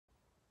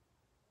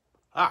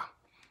Ah,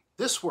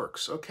 this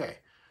works. Okay.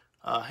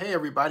 Hey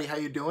everybody, how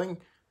you doing?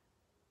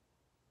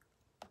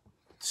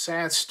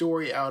 Sad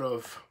story out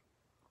of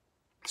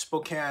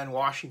Spokane,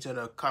 Washington,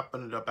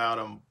 happened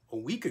about a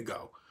week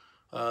ago.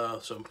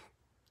 Some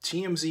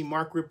TMZ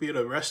Mark Rypien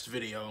arrest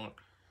video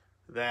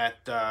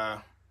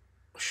that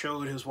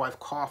showed his wife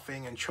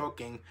coughing and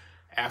choking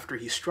after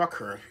he struck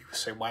her. You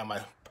say, why am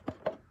I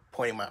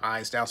pointing my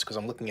eyes down? It's because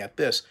I'm looking at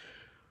this.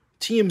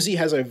 TMZ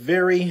has a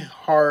very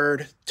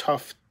hard,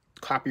 tough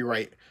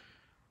copyright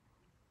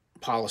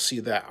policy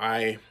that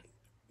I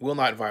will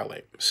not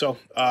violate. So,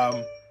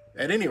 at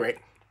any rate,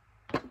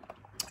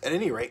 at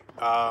any rate,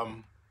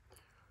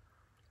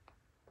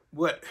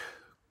 what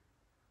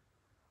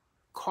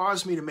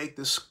caused me to make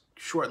this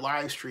short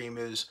live stream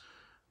is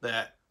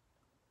that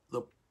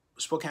the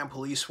Spokane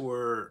police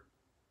were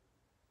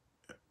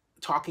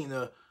talking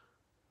to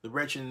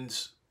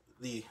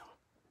the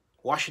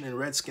Washington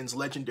Redskins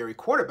legendary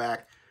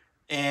quarterback,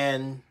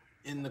 and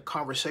in the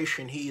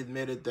conversation, he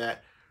admitted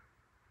that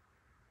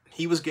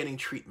he was getting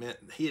treatment.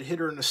 He had hit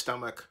her in the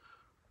stomach.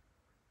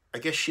 I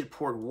guess she had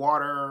poured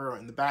water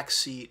in the back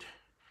seat,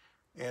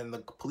 and the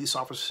police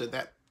officer said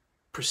that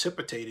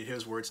precipitated,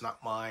 his words,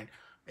 not mine,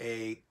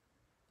 a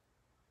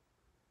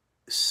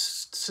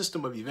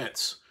system of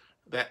events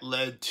that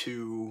led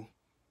to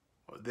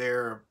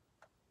their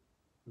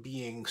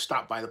being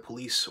stopped by the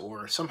police,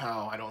 or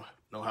somehow, I don't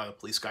know how the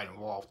police got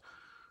involved,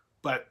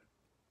 but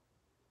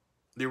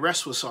the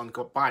arrest was on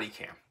body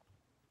cam.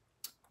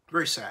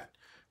 Very sad.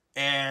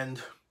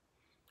 And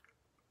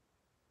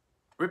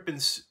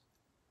Rypien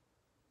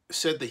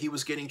said that he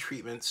was getting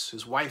treatments.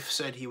 His wife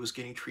said he was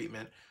getting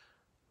treatment,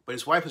 but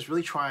his wife was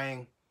really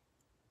trying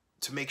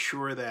to make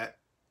sure that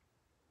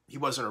he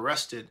wasn't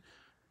arrested,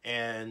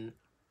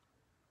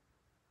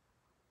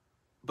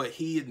 but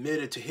he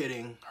admitted to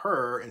hitting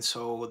her, and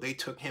so they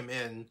took him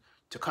in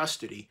to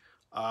custody.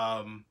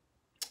 And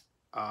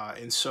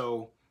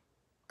so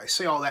I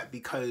say all that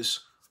because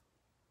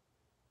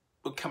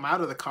what come out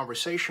of the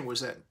conversation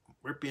was that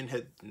Rypien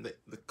had,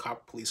 the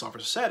cop police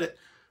officer said it,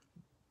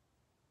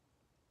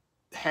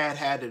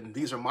 had, and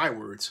these are my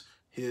words,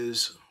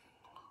 his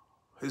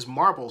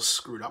marbles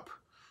screwed up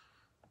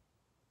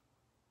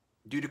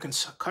due to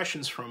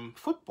concussions from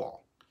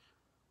football.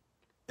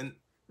 And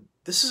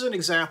this is an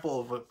example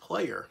of a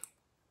player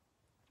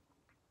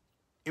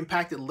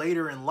impacted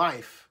later in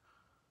life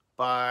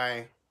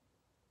by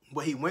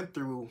what he went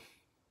through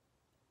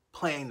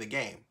playing the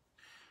game.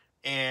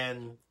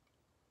 And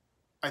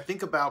I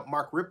think about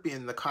Mark Rypien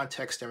in the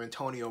context of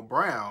Antonio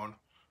Brown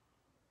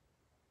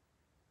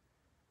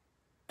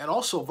and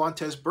also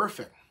Vontaze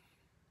Burfict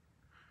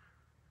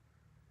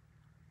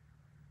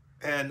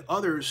and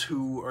others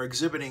who are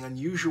exhibiting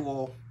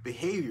unusual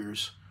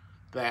behaviors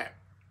that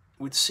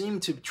would seem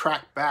to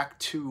track back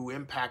to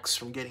impacts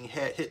from getting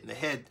hit in the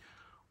head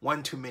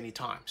one too many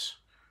times.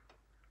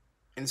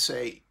 And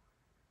say,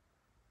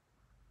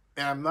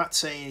 and I'm not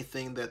saying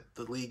anything that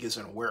the league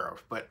isn't aware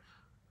of, but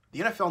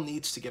the NFL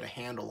needs to get a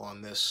handle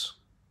on this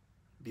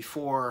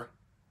before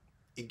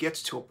it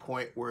gets to a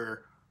point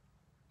where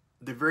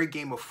the very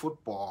game of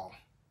football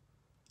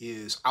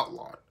is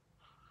outlawed.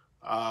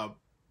 And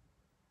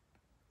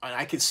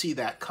I could see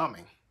that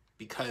coming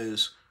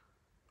because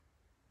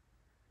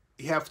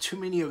you have too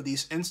many of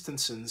these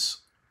instances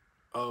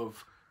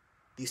of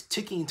these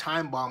ticking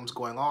time bombs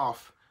going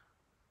off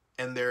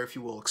and their, if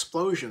you will,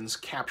 explosions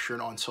captured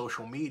on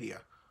social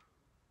media,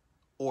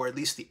 or at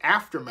least the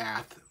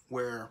aftermath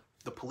where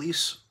the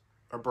police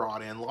are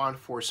brought in, law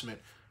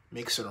enforcement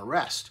makes an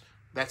arrest.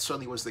 That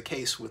certainly was the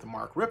case with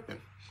Mark Rypien.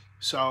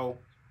 So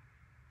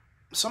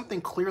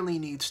something clearly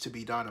needs to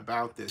be done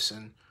about this.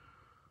 And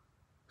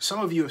some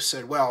of you have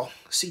said, well,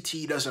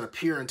 CTE doesn't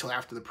appear until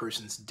after the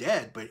person's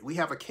dead, but we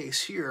have a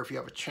case here. If you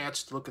have a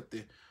chance to look at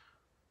the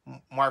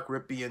Mark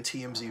Rypien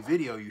TMZ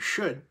video, you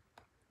should,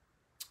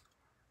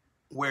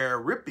 where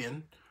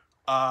Rypien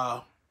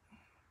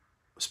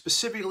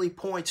specifically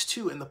points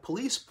to, and the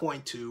police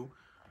point to,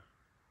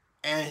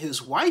 and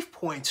his wife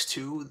points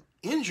to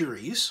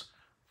injuries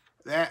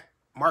that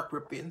Mark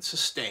Rypien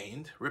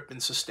sustained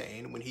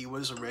when he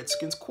was a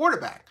Redskins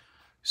quarterback.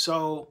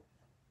 So,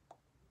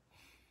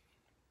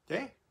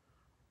 okay,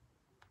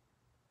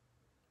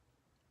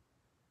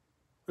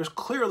 there's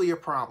clearly a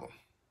problem.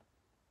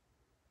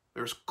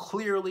 There's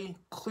clearly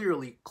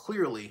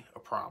a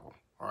problem,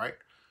 all right,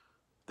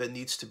 that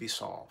needs to be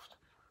solved.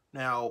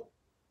 Now,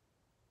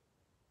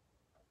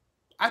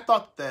 I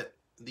thought that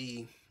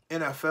the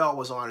NFL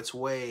was on its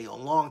way a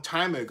long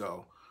time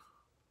ago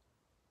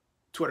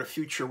toward a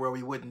future where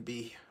we wouldn't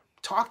be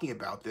talking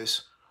about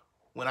this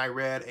when I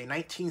read a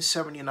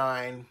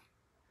 1979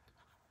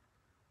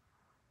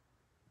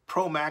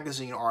 Pro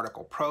magazine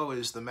article. Pro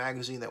is the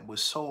magazine that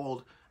was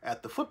sold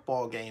at the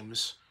football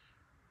games,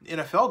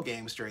 NFL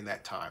games during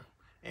that time.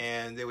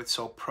 And they would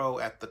sell Pro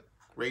at the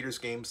Raiders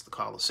games, the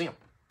Coliseum.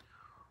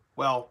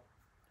 Well,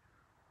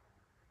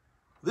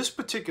 this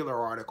particular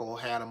article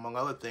had, among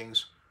other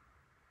things,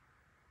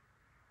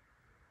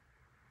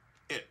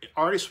 an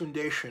artist's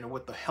rendition of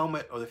what the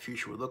helmet of the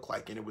future would look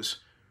like. And it was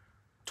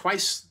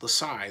twice the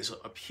size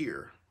up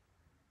here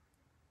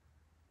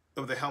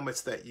of the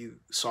helmets that you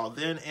saw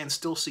then and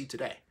still see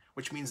today,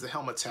 which means the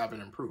helmets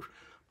haven't improved.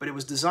 But it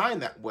was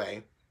designed that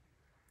way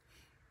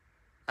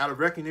out of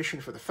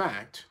recognition for the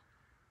fact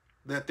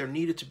that there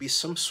needed to be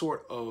some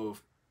sort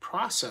of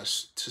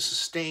process to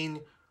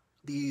sustain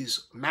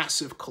these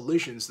massive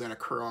collisions that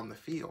occur on the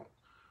field.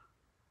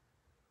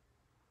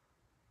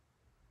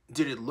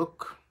 Did it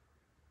look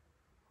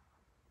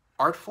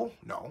artful?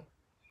 No.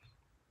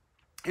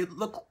 It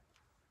looked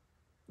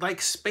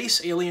like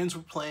space aliens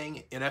were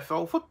playing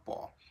NFL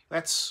football.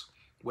 That's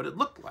what it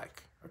looked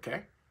like,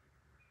 okay?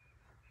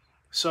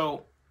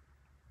 So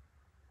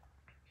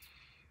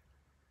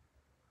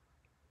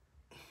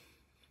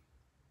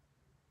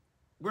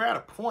we're at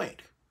a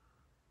point.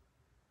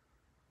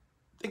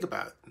 Think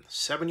about it.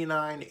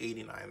 79 to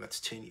 89,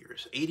 that's 10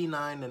 years.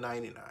 89 to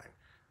 99,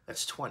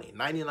 that's 20.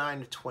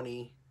 99 to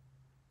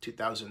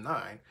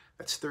 2009,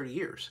 that's 30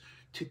 years.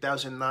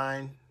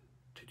 2009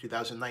 to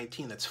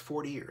 2019, that's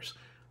 40 years.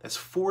 That's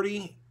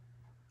 40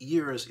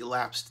 years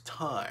elapsed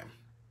time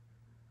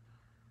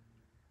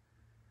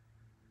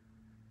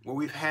where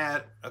we've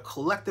had a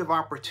collective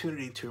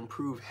opportunity to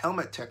improve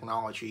helmet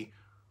technology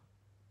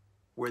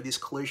where these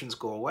collisions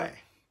go away.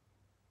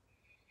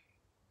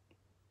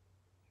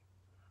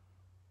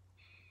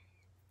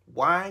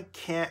 Why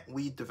can't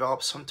we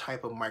develop some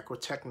type of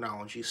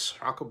microtechnology,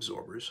 shock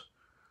absorbers,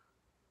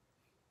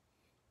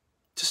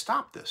 to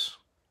stop this?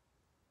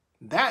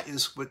 That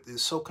is what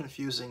is so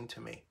confusing to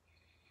me.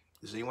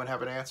 Does anyone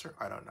have an answer?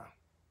 I don't know.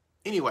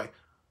 Anyway,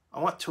 I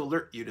want to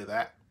alert you to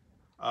that.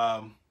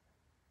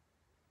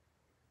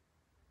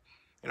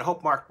 And I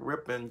hope Mark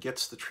Rypien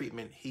gets the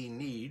treatment he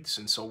needs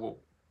and so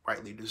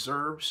rightly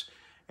deserves,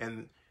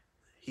 and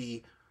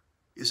he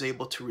is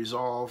able to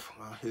resolve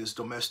his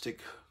domestic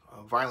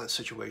violent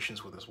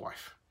situations with his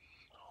wife.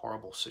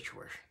 Horrible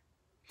situation.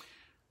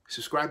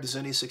 Subscribe to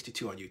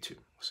Zenny62 on YouTube.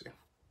 See you.